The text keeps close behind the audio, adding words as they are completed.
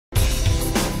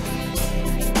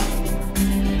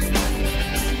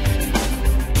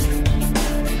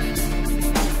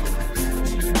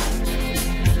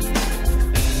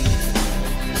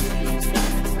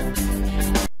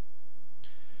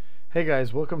Hey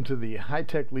guys, welcome to the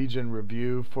High-Tech Legion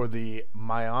review for the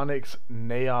Mionix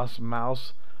Naos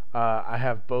mouse. I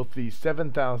have both the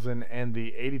 7000 and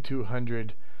the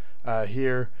 8200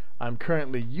 here. I'm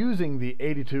currently using the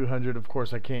 8200. Of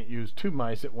course, I can't use two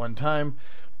mice at one time,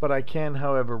 but I can,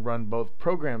 however, run both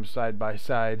programs side by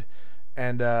side.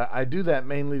 And I do that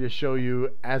mainly to show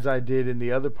you, as I did in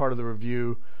the other part of the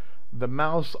review, the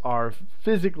mouse are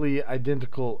physically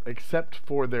identical except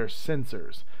for their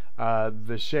sensors.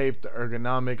 The shape, the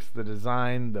ergonomics, the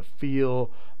design, the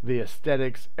feel, the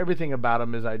aesthetics, everything about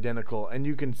them is identical, and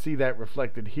you can see that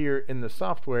reflected here in the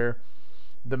software.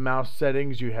 The mouse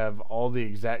settings, you have all the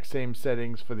exact same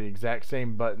settings for the exact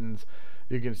same buttons.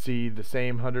 You can see the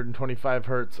same 125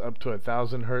 Hertz up to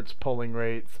 1000 Hertz polling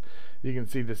rates. You can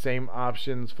see the same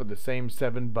options for the same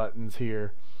 7 buttons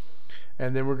here.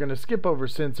 And then we're going to skip over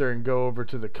sensor and go over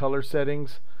to the color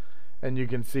settings. And you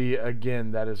can see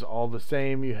again that is all the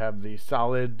same. You have the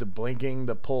solid, the blinking,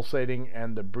 the pulsating,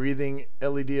 and the breathing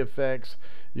LED effects.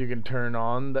 You can turn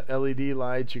on the LED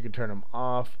lights, you can turn them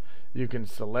off. You can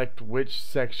select which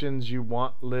sections you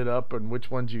want lit up and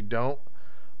which ones you don't.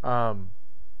 And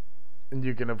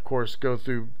you can of course go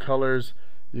through colors.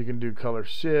 You can do color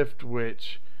shift,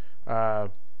 which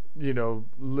literally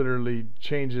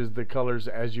changes the colors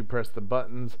as you press the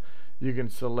buttons. You can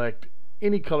select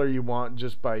any color you want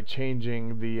just by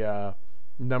changing the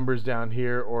numbers down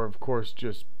here, or of course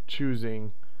just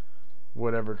choosing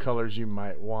whatever colors you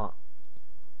might want.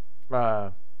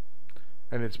 And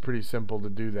it's pretty simple to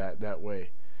do that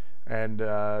way. And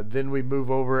then we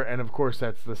move over, and of course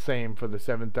that's the same for the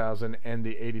 7000 and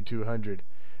the 8200.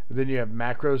 Then you have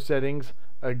macro settings,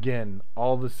 again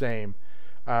all the same.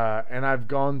 And I've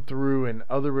gone through in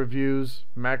other reviews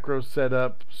macro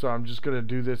setup, so I'm just going to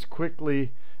do this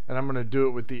quickly, and I'm going to do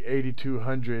it with the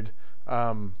 8200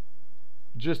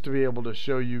 just to be able to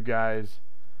show you guys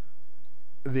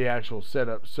the actual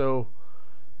setup. So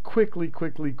quickly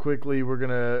we're going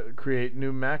to create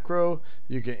new macro.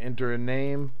 You can enter a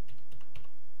name,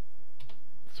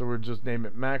 so we'll just name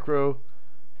it macro,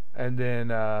 and then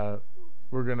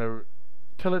we're going to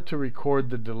tell it to record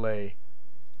the delay.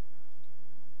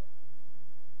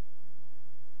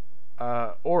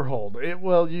 Or hold it.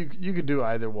 Well, you could do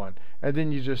either one, and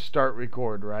then you just start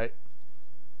record, right?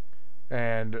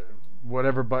 And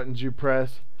whatever buttons you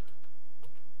press,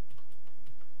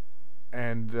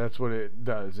 and that's what it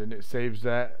does, and it saves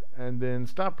that, and then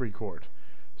stop record.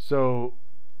 So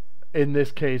in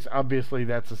this case, obviously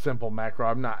that's a simple macro.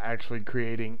 I'm not actually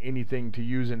creating anything to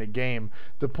use in a game.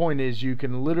 The point is, you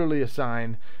can literally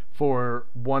assign for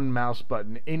one mouse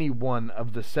button, any one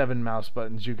of the 7 mouse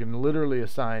buttons, you can literally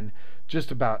assign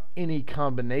just about any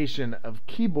combination of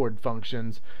keyboard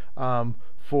functions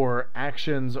for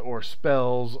actions or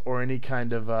spells or any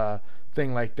kind of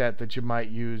thing like that that you might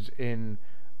use in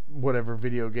whatever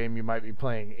video game you might be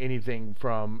playing. Anything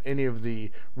from any of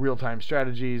the real-time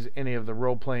strategies, any of the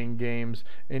role-playing games,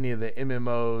 any of the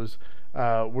MMOs,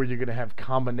 where you're going to have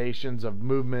combinations of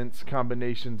movements,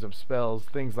 combinations of spells,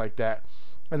 things like that.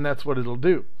 And that's what it'll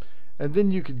do. And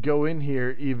then you could go in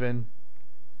here even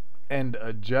and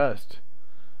adjust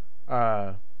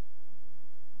I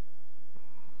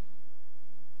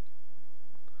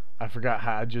forgot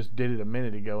how. I just did it a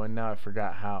minute ago and now I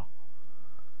forgot how.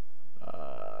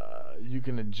 You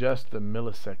can adjust the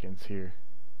milliseconds here.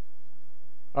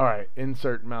 Alright,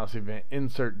 insert mouse event,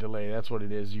 insert delay, that's what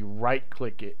it is. You right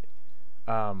click it,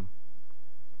 and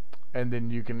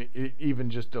then you can even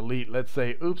just delete. Let's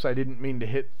say, oops, I didn't mean to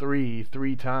hit 3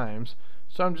 times,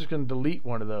 so I'm just going to delete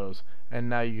one of those, and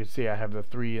now you can see I have the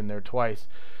 3 in there twice.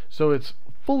 So it's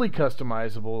fully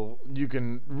customizable. You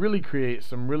can really create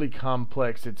some really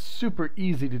complex, it's super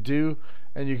easy to do,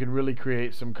 and you can really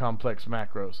create some complex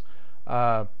macros.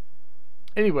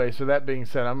 Anyway, so that being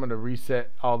said, I'm going to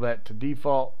reset all that to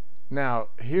default. Now,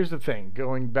 here's the thing,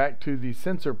 going back to the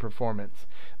sensor performance,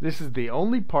 this is the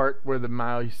only part where the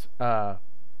mouse, I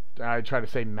try to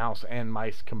say mouse and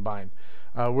mice combined,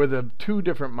 where the two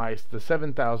different mice, the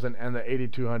 7000 and the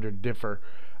 8200, differ.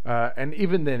 And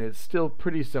even then, it's still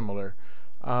pretty similar.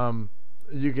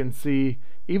 You can see,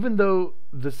 even though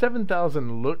the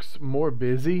 7000 looks more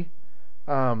busy,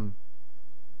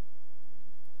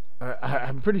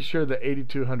 I'm pretty sure the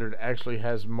 8200 actually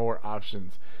has more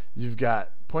options. You've got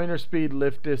pointer speed,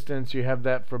 lift distance, you have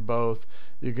that for both.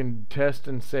 You can test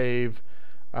and save.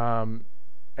 And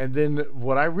then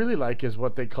what I really like is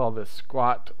what they call the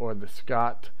S.Q.A.T or the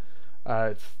S.Q.A.T.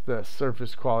 It's the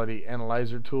Surface Quality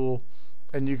Analyzer tool.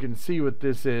 And you can see what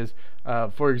this is.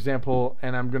 For example,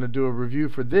 and I'm going to do a review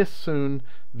for this soon,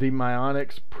 the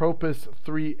Mionix Propus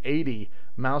 380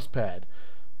 mousepad.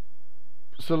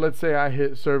 So let's say I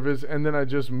hit service and then I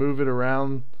just move it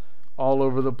around all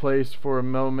over the place for a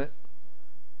moment.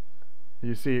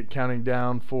 You see it counting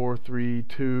down 4, 3,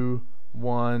 2,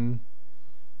 1,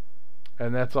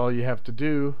 and that's all you have to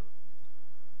do,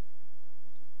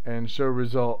 and show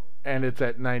result, and it's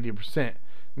at 90%.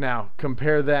 Now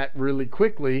compare that really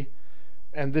quickly,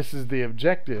 and this is the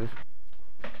objective.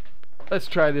 Let's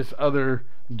try this other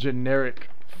generic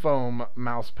foam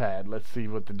mouse pad. Let's see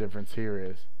what the difference here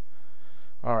is.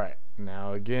 Alright,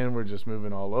 now again we're just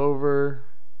moving all over.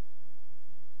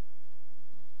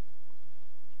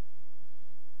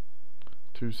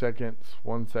 Two seconds,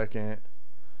 1 second,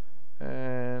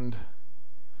 and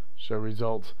show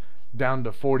results down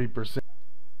to 40%.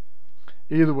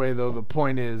 Either way though, the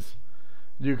point is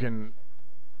you can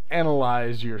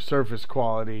analyze your surface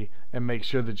quality and make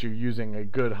sure that you're using a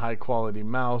good high quality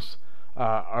mouse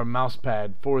or mouse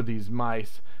pad for these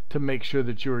mice to make sure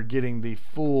that you are getting the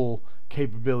full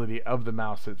capability of the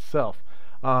mouse itself.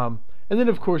 And then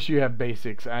of course you have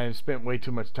basics. I have spent way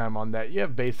too much time on that. You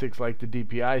have basics like the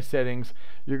DPI settings.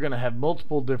 You're going to have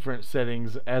multiple different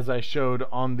settings. As I showed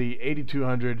on the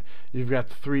 8200, you've got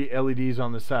the 3 LEDs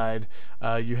on the side.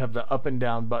 You have the up and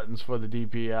down buttons for the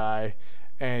DPI,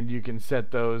 and you can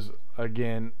set those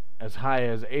again as high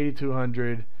as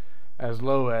 8200, as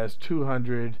low as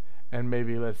 200, and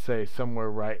maybe let's say somewhere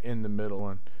right in the middle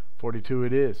one. 42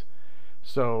 it is.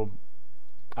 So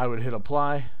I would hit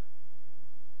apply,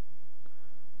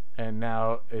 and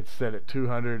now it's set at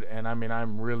 200, and I mean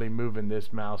I'm really moving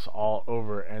this mouse all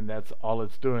over, and that's all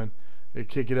it's doing. You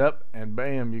kick it up and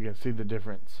bam, you can see the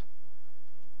difference.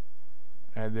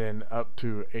 And then up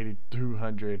to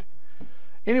 8200.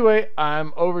 Anyway,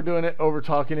 I'm overdoing it, over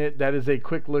talking it. That is a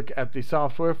quick look at the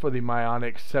software for the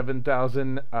Mionix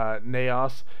 7000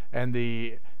 Naos and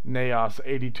the Naos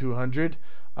 8200.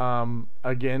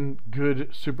 Again, good,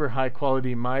 super high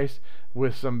quality mice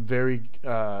with some very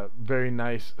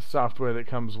nice software that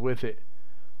comes with it.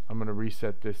 I'm going to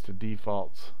reset this to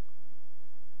defaults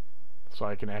so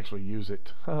I can actually use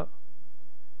it.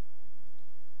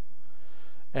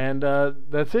 And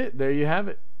that's it. There you have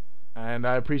it. And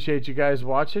I appreciate you guys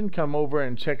watching. Come over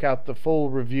and check out the full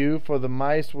review for the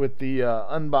mice with the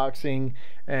unboxing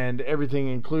and everything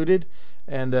included.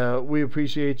 And we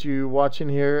appreciate you watching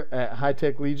here at High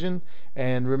Tech Legion.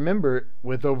 And remember,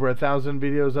 with over 1,000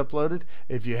 videos uploaded,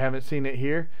 if you haven't seen it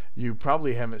here, you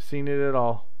probably haven't seen it at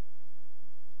all.